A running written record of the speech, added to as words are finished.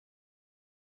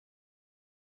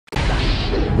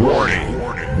Warning,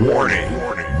 warning,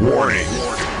 warning.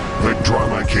 The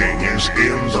Drama King is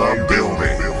in the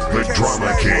building. The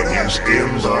Drama King is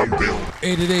in the building.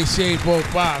 888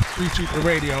 Shade45, Street Trooper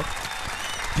Radio.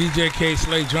 DJ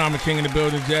Kayslay, Drama King in the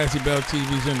building. Jazzy Bell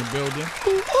TV's in the building.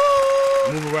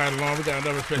 Moving right along. We got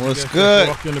another special What's guest good?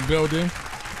 Walked in the building.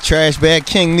 Trash Bag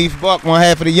King, Neef Buck, one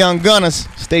half of the Young Gunners,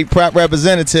 state prop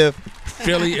representative.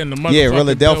 Philly in the motherfucking Yeah,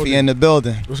 Philadelphia building. in the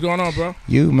building. What's going on, bro?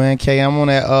 You, man, K, I'm on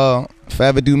that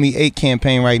Forever Do Me 8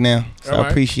 campaign right now. So All I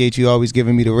right. appreciate you always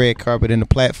giving me the red carpet and the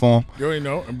platform. You already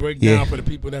know. And break Yeah. down for the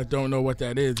people that don't know what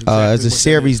that is. It's exactly a what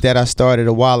series that I started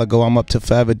a while ago. I'm up to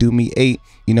Forever Do Me 8.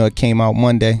 You know, it came out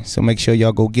Monday. So make sure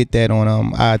y'all go get that on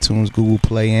iTunes, Google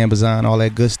Play, Amazon, all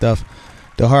that good stuff.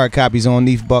 The hard copy's on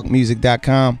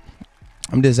neefbuckmusic.com.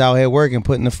 I'm just out here working,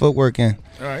 putting the footwork in.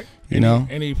 All right.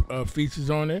 Any features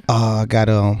on there? I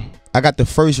got the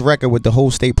first record with the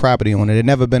whole state property on it. There's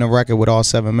never been a record with all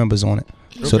 7 members on it.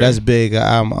 Okay. So that's big.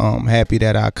 I'm happy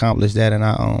that I accomplished that, and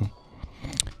I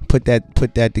put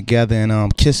that together.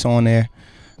 And Kiss on there.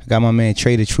 I got my man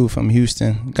Trey the Truth from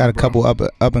Houston. Got a couple up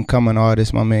and coming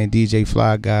artists. My man DJ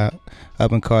Fly got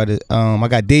up and Carter. I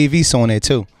got Dave East on there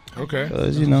too. Okay.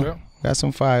 You know, got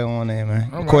some fire on there, man.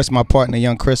 All of right. course, my partner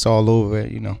Young Chris all over it.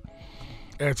 You know.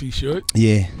 As he should.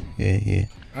 Yeah.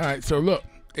 All right. So look,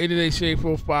 888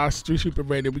 Shade45, Street Trooper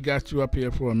Radio. We got you up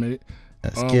here for a minute.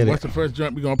 Let's get it. What's the first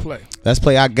joint we gonna play? Let's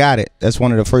play I Got It. That's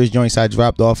one of the first joints I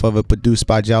dropped off of it, produced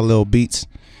by Jalil Beats.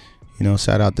 You know,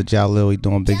 shout out to Jalil. He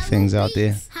doing big things out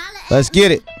there. Let's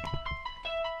get it.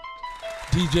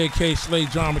 DJ Kayslay,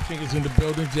 Drama King is in the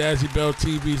building. Jazzy Bell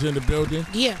TV's in the building.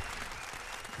 Yeah.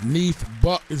 Neef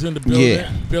Buck is in the building.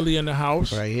 Yeah. Billy in the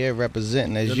house. Right here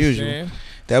representing as You usual. understand?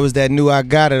 That was that new I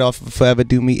Got It off of Forever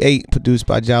Do Me 8, produced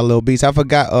by Jalil Beats. I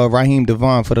forgot Raheem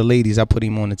Devon for the ladies. I put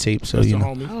him on the tape. So, That's you the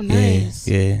know. homie. Oh, nice.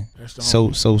 Yeah. That's the So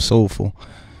homie. soulful.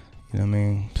 You know what I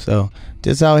mean? So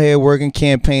just out here working,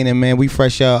 campaigning, man. We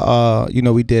fresh out, you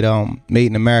know, we did Made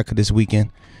in America this weekend.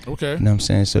 Okay. You know what I'm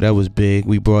saying? So that was big.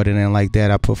 We brought it in like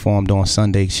that. I performed on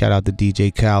Sunday. Shout out to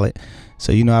DJ Khaled.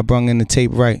 So, you know, I brung in the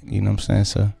tape right. You know what I'm saying?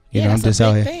 So, you know, I'm just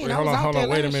out here. Wait, hold on.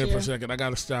 Wait a minute for a second. I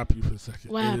got to stop you for a second.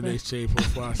 What happened? 888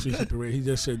 Shade45, Street Trooper Radio. He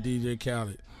just said DJ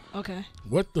Khaled. Okay.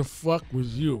 What the fuck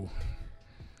was you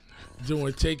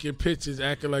doing, taking pictures,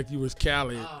 acting like you was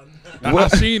Khaled? I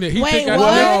seen it. He Wait, think I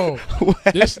what? know.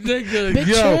 This nigga, Big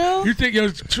yo, Trill? you think you're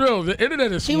Trill? The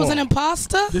internet is He small. was an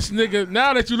imposter? This nigga,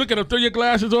 now that you look at him, throw your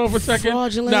glasses on for a second.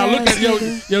 Fraudulent Now look ass at yo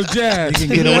nigga. Jazz. You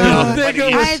can get away with it.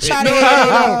 Nigga I was- ain't trying to no, hear no,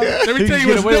 that. no. Let me tell you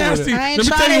what's nasty. I ain't Let me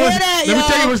trying tell to you hear what's- that, let me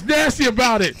tell you yo. what's nasty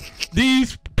about it.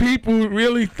 These people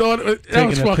really thought that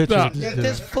was fucked up.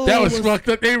 This fool That was fucked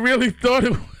up. They really thought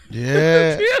it.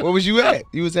 Yeah. Where was you at?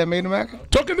 You was at Made in America?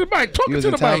 Talking to the mic. You Talking was to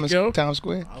in the mic, yo. Times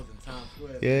Square? I was in Times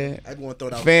Square. Yeah. Everyone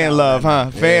thought I was Fan Khaled. love,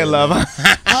 huh? Fan love,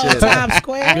 huh? Oh, Times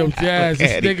Square? Yo, Jazz, this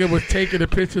Caddy. nigga was taking the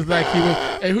pictures like he was.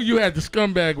 Hey, who you had? The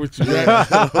scumbag with you, right?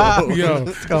 Yo,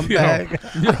 Scumbag.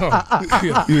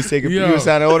 Yo. You was taking, Yo. you was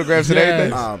signing autographs and Yeah.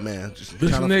 everything? Oh man, just This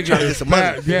trying nigga to get is some money.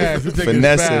 bad. Jazz, this nigga is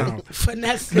Finesse. foul.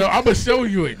 Finesse. No, I'm gonna show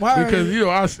you it Word. because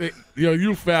I say, yo,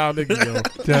 you foul nigga,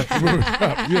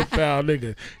 yo. You a foul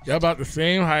nigga. Y'all about the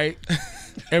same height,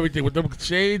 everything with them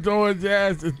shades on,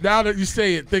 Jazz. Now that you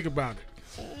say it, think about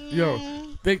it, yo.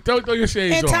 Throw your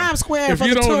shades In on. Times Square If for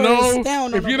you the don't tourists, know, they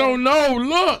don't know if you no don't know,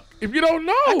 look. If you don't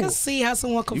I can know, see how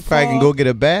someone could You probably can fall. go get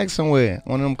a bag somewhere.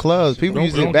 One of them clubs. People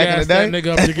used to back in the gas day. that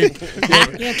nigga up to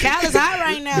get. Yeah, Cal is hot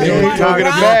right now. Yo, He you part of go get a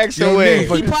Rock. bag somewhere.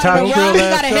 Yo, He part of Rock. He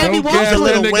got a heavy Don't gas walk. that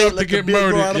Little nigga weight, up to let the get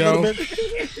beer go out murdered, a little yo.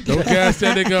 bit. Don't gas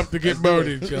that nigga up to get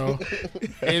murdered, yo.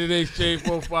 888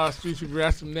 Shade45 Street Trooper.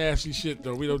 That's some nasty shit,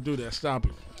 though. We don't do that. Stop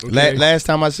it. Okay? Last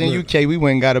time I seen you, K, we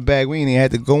went and got a bag. We ain't even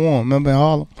had to go on. Remember in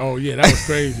Harlem? Oh, yeah, that was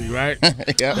crazy, right?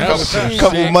 Yeah, That was some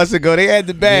couple shit. months ago, they had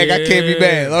the bag. I can't be Yeah.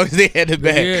 mad as long as they had the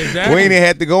bag. Yeah, exactly. We ain't even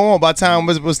had to go on. By the time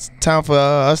it was time for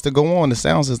us to go on, the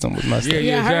sound system was messed Yeah, up.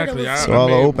 yeah, Yeah, I heard it exactly. was- So all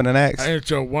the opening I acts.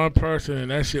 intro one person, and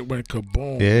that shit went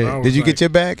kaboom. I Yeah. was Did you like, get your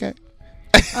bag, K?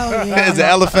 Oh, yeah. Is the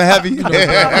elephant heavy? You know, I get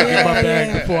my Yeah, bag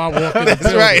yeah. before I walk in the That's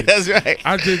building. right. That's right.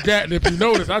 I did that, and if you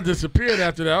notice, I disappeared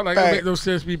after that. I'm like, it Right. make no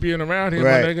sense me being around here,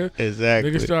 Right. my nigga.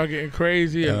 Exactly. Niggas start getting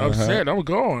crazy and Uh-huh. upset. I'm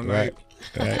gone. Right.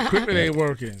 Like, Right. equipment ain't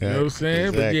working. You know what I'm saying?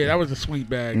 But Exactly. yeah, that was a sweet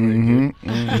bag right Mm-hmm.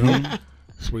 there. You know?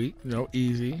 Sweet,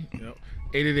 easy.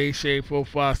 888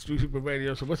 Shade45 Street Super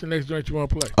Radio. So what's the next joint you want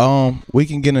to play? We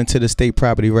can get into the state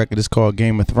property record. It's called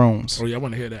Game of Thrones. Oh yeah, I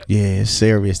want to hear that. Yeah, it's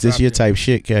serious. This Drop your it. type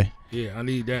shit, K. Yeah, I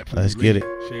need that. Let's get it.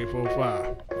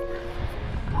 Shade45.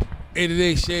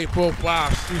 888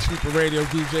 Shade45 Street Super Radio.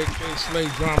 DJ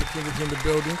Kayslay, Drama King is in the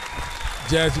building.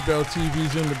 Jazzy Bell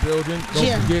TV's in the building. Don't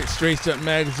Yeah. forget, Straight Up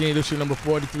Magazine, issue number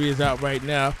 43 is out right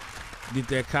now. Get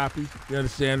that copy. You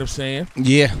understand what I'm saying?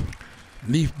 Yeah.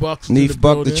 Neef Buck. Neef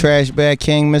Buck, the trash bag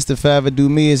king, Mr. Forever Do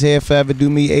Me is here. Forever Do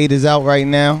Me 8 is out right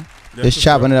now. Just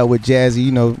chopping it up with Jazzy,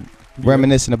 you know,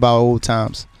 reminiscing about old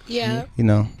times. Yeah. You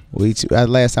know,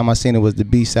 last time I seen it was the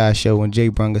B-side show when Jay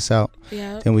brung us out.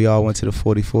 Yeah. Then we all went to the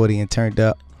 4040 and turned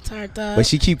up. But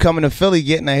she keep coming to Philly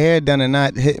getting her hair done and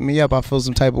not hitting me up. I feel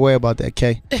some type of way about that,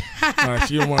 K.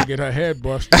 She don't want to get her head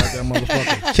busted out that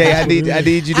motherfucker. K, I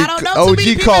need you to I don't know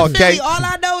OG call, K. All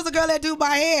I know is a girl that do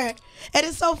my hair. And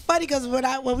it's so funny because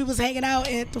when we was hanging out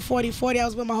at the 4040, I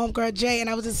was with my homegirl Jay, and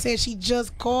I was just saying she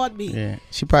just called me. Yeah,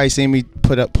 she probably seen me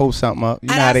post something up. You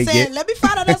know how they get. Let me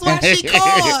find out that's why she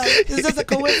called. It's just a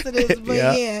coincidence, but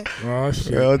yeah. Oh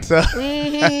shit. Real tough.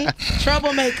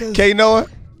 Troublemakers. K Noah.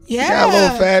 Yeah. Got a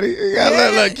little fatty. You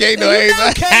got look, K Noah.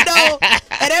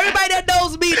 And everybody that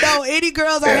knows me know any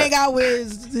girls I hang out with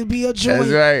is to be a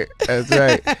joy. That's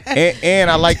right.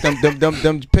 and I like them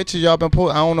pictures y'all been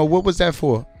posting. I don't know what was that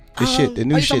for. The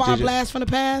new shit. About Blast from the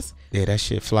Past? Yeah, that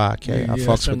shit fly, K. I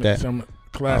fucks with that.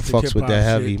 I fucks with that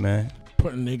heavy, man.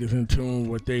 Putting niggas in tune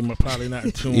what they probably not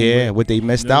in tune with. What they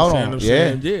missed out on.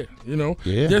 Yeah. You know,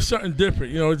 yeah. There's something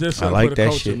different. You know, there's something I like for the that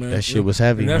culture, shit. man. That shit was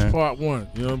heavy, and that's man. part one.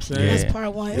 You know what I'm saying? Yeah. That's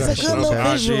part one. It's a good little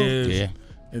visual. Yeah.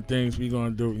 And things we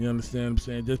gonna do. You understand what I'm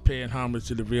saying? Just paying homage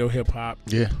to the real hip hop.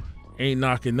 Yeah. Ain't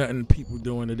knocking nothing people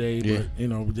doing today, but you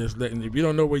know, just letting. If you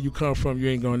don't know where you come from, you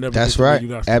ain't gonna never. That's get right. You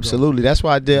got Absolutely. That's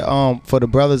why I did for the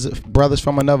brothers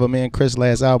from another, me and Chris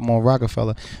last album on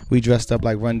Rockefeller. We dressed up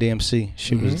like Run DMC.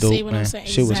 She was dope, man.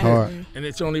 She was hard. And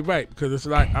it's only right because it's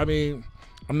like, I mean,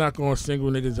 I'm not gonna single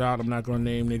niggas out. I'm not gonna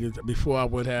name niggas. Before I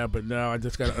would have, but now I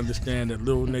just gotta understand that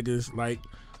little niggas like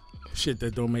shit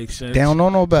that don't make sense. They don't know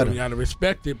no better. So you gotta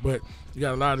respect it, but you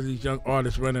got a lot of these young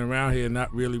artists running around here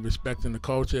not really respecting the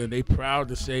culture, and they proud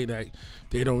to say that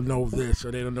they don't know this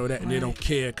or they don't know that, and they don't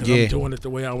care because I'm doing it the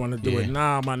way I want to do it.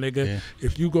 Nah, my nigga,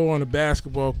 if you go on a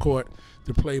basketball court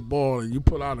to play ball and you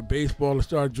pull out a baseball and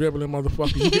start dribbling,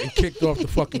 motherfucker, you getting kicked off the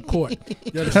fucking court.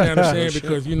 You understand what I'm saying?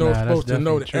 Because you know it's supposed to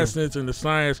know the essence and the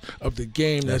science of the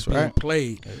game that's being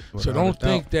played. So don't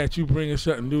think that you bringing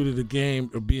something new to the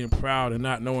game of being proud and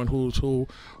not knowing who's who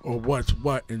or what's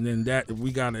what, and then that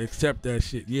we gotta accept that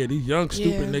shit. Yeah, these young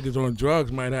stupid niggas on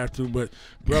drugs might have to, but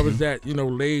brothers that, you know,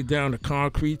 laid down the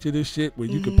concrete to this shit where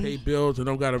you can pay bills and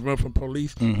don't gotta run from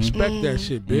police, respect that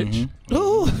shit, bitch.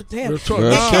 Ooh, damn.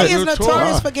 K is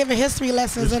notorious for giving history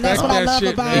lessons, and that's what I love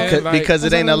about it. Because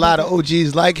it ain't a lot of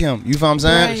OGs like him. You feel what I'm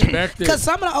saying? Because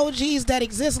some of the OGs that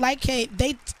exist like K,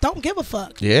 they don't give a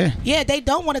fuck. Yeah. Yeah, they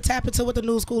don't want to tap into what the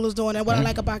new school is doing. And what I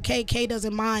like about K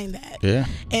doesn't mind that. Yeah.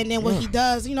 And then what he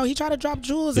does, you know, he try to drop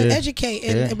jewels and educate.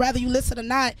 And whether you listen or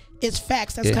not, it's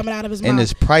facts that's coming out of his mouth. And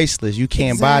it's priceless. You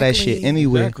can't buy that shit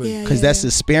anywhere. Because that's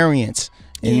experience.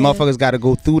 And motherfuckers got to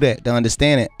go through that to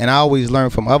understand it. And I always learn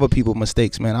from other people's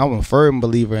mistakes, man. I'm a firm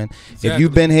believer in if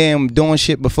you've been here and doing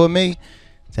shit before me,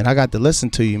 then I got to listen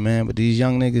to you, man. But these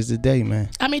young niggas today, man.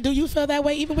 I mean, do you feel that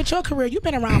way even with your career? You've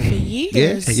been around for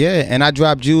years. Yeah. And I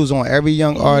drop jewels on every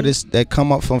young artist that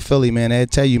come up from Philly, man. They'll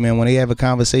tell you, man, when they have a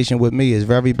conversation with me, it's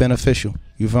very beneficial.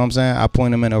 You feel what I'm saying? I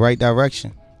point them in the right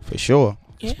direction, for sure.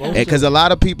 Because a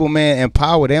lot of people, man, in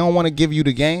power, they don't want to give you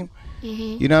the game.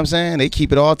 You know what I'm saying? They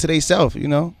keep it all to themselves, you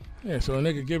know? Yeah, so a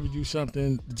nigga giving you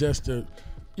something just to,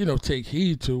 you know, take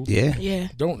heed to. Yeah.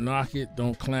 Don't knock it.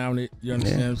 Don't clown it. You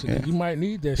understand? So you might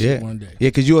need that shit one day. Yeah,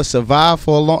 because you'll survive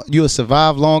you'll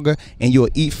survive longer and you'll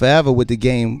eat forever with the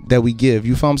game that we give.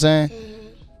 You feel what I'm saying?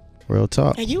 Real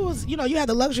talk. And you had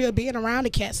the luxury of being around the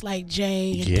cats like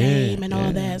Jay and Dame and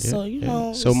all that. So you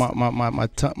know. So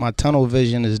my tunnel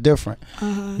vision is different.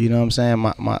 You know what I'm saying?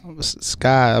 My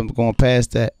sky, I'm going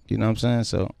past that. You know what I'm saying?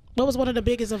 So. What was one of the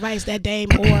biggest advice that Dame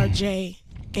or Jay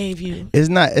gave you? It's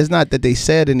not that they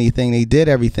said anything. They did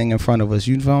everything in front of us.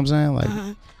 You know what I'm saying?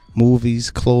 Like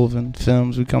movies, clothing,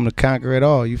 films. We come to conquer it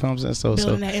all. You know what I'm saying?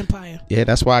 Building that empire. Yeah,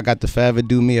 that's why I got the Forever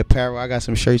Do Me apparel. I got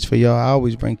some shirts for y'all. I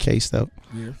always bring case up.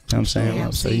 Yeah. You know what I'm saying? Yeah,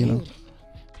 so you know.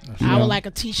 I would like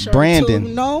a t-shirt branding.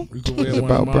 too. No, it's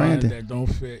about branding. That don't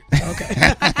fit.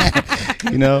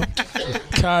 You know,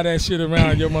 tie that shit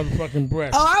around your motherfucking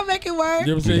breast. Oh, I'll make it work.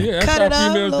 You ever say, yeah, that's Cut how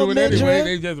females do it midriff. anyway.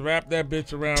 They just wrap that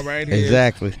bitch around right here.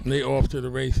 Exactly. And they off to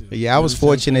the races. Yeah, I was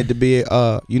fortunate to be,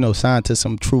 signed to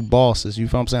some true bosses. You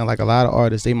know what I'm saying? Like a lot of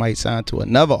artists, they might sign to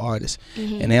another artist,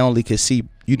 and they only could see,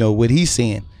 what he's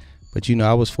seeing. But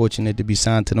I was fortunate to be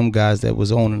signed to them guys that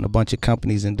was owning a bunch of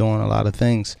companies and doing a lot of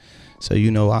things. So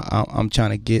I'm trying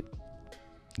to get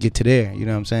to there. You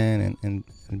know what I'm saying? And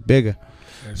bigger.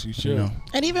 Yes, you should.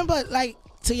 And even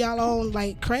to y'all own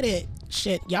like credit.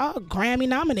 Shit, y'all Grammy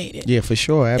nominated. Yeah, for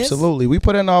sure, absolutely. We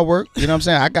put in our work. You know what I'm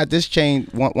saying? I got this chain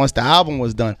once the album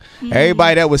was done.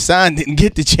 Everybody that was signed didn't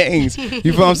get the chains. You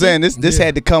feel what I'm saying? This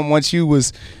had to come once you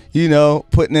was, you know,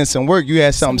 putting in some work. You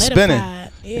had something spinning. Yeah.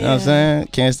 You know what I'm saying?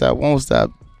 Can't stop, won't stop.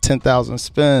 10,000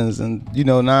 spins and, you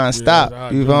know, non-stop.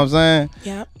 Yeah, you know what I'm saying?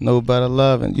 Yep. No Better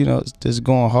Love, and, you know, it's just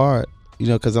going hard. You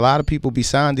know, because a lot of people be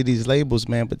signed to these labels,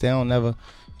 man, but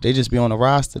they just be on the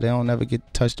roster. They don't never get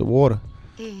to touch the water.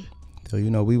 So, you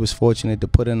know, we was fortunate to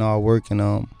put in our work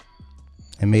and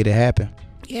made it happen.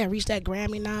 Yeah, reach that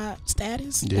Grammy nod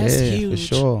status. Yeah, That's huge.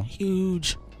 for sure.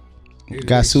 Huge.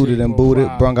 Got suited and booted,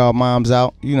 brung our moms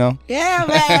out, you know. Yeah,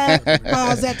 man.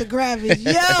 Moms at the Grammys.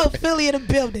 Yo, Philly in the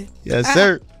building. Yes,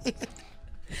 sir.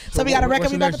 So we got a record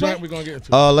we about to play? We gonna get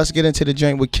into? Let's get into the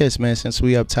joint with Kiss, man, since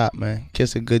we up top, man.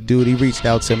 Kiss a good dude. He reached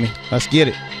out to me. Let's get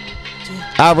it.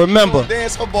 I remember.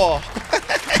 Dance for ball.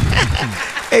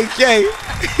 AK,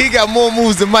 he got more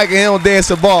moves than Mike and he don't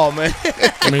dance a ball, man.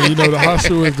 I mean, you know, the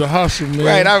hustle is the hustle, man.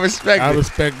 Right, I respect it. I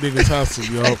respect niggas hustle,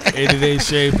 yo. 88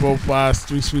 Shade45,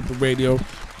 Street Sweeper Radio,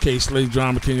 Kayslay,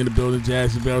 Drama King in the building,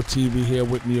 Jazzy Bell TV here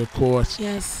with me, of course.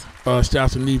 Yes. Shout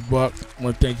out to Neef Buck. I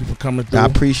want to thank you for coming through. I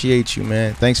appreciate you,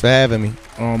 man. Thanks for having me.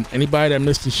 Anybody that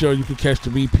missed the show, you can catch the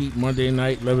repeat Monday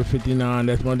night, 11:59.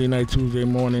 That's Monday night, Tuesday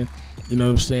morning. You know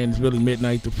what I'm saying? It's really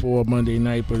midnight to 4 Monday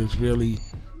night, but it's really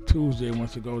Tuesday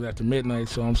once it goes after midnight.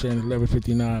 So I'm saying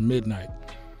 11:59 midnight.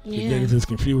 Yeah. The niggas is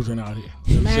confusing out here.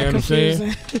 You understand what I'm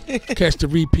saying? Catch the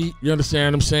repeat. You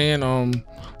understand what I'm saying?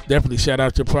 Definitely shout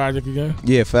out your project again.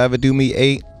 Yeah, Forever Do Me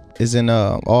 8 is in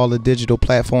all the digital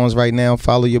platforms right now.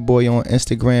 Follow your boy on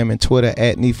Instagram and Twitter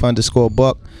at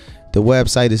Neef_Buck. The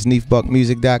website is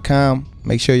neefbuckmusic.com.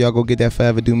 Make sure y'all go get that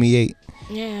Forever Do Me 8.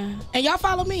 Yeah. And y'all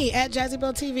follow me at Jazzy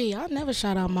Bell TV. I'll never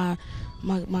shout out my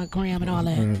gram and all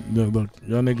that. Look,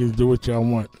 y'all niggas do what y'all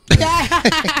want.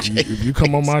 If you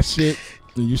come on my shit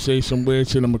and you say some weird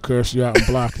shit, I'm gonna curse you out and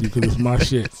block you because it's my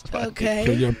shit. Okay.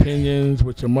 So your opinions,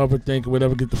 what your mother think, or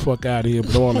whatever, get the fuck out of here.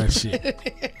 But all that shit,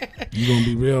 you gonna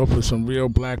be real for some real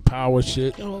black power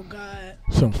shit. Oh God.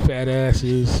 Some fat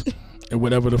asses. And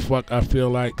whatever the fuck I feel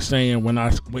like saying when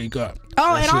I wake up.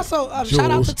 Oh, That's and it. also Jules, shout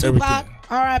out to Tupac. everything.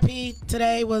 R.I.P.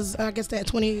 Today was, I guess, that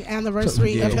 20th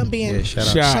anniversary of him being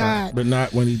shot, but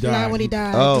not when he died. Not when he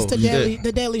died. Oh, Just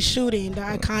the deadly shooting, the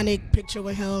iconic picture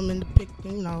with him and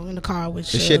in the car with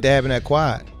The shit that happened at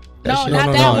Quad. No, shit?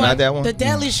 not that one. Not that one. The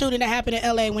deadly shooting that happened in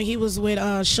L.A. when he was with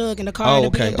Suge in the car. Oh, in the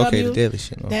okay, BMW. okay, the deadly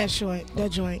shit. That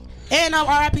joint. And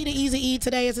R.I.P. to Eazy-E.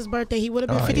 Today is his birthday. He would have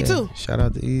been 52. Yeah. Shout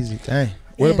out to Easy. Dang.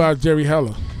 What about Jerry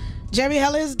Heller? Jerry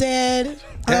Heller is dead.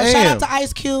 Shout out to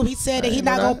Ice Cube. He said that he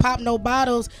not gonna pop no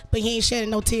bottles, but he ain't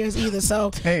shedding no tears either. So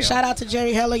shout out to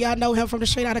Jerry Heller. Y'all know him from the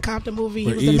Straight Outta Compton movie.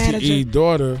 But he was the manager. Eazy-E's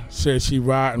daughter said she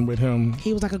riding with him.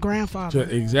 He was like a grandfather.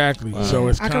 Exactly. Wow. So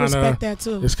it's I can respect that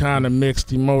too. It's kind of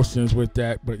mixed emotions with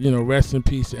that. But you know, rest in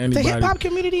peace to anybody. The hip hop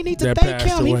community needs to that thank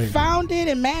him. away. He founded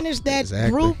and managed that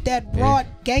group that brought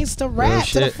gangster rap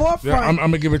to the forefront. Yeah, I'm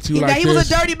gonna give it to you like he this.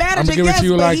 was a dirty manager. I'm gonna give it to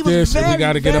you like this. And we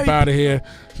gotta get up out of here. here.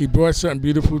 He brought something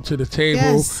beautiful to the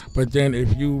table, but then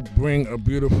if you bring a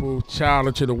beautiful child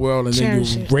into the world and then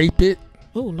you rape it,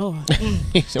 oh Lord,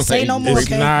 say no more. It's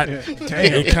not.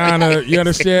 It kind of, you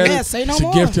understand? Yeah, say no it's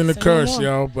more. It's a gift and a curse,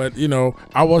 yo. But you know,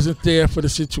 I wasn't there for the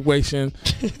situation.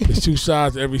 There's two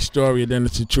sides to every story, and then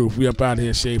it's the truth. We up out of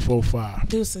here, Shade45.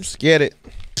 Deuces. Get it.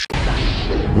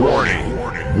 Warning,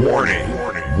 warning,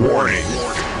 warning.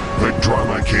 The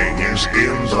Drama King is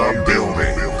in the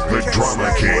building. The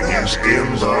Drama King is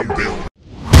in the building.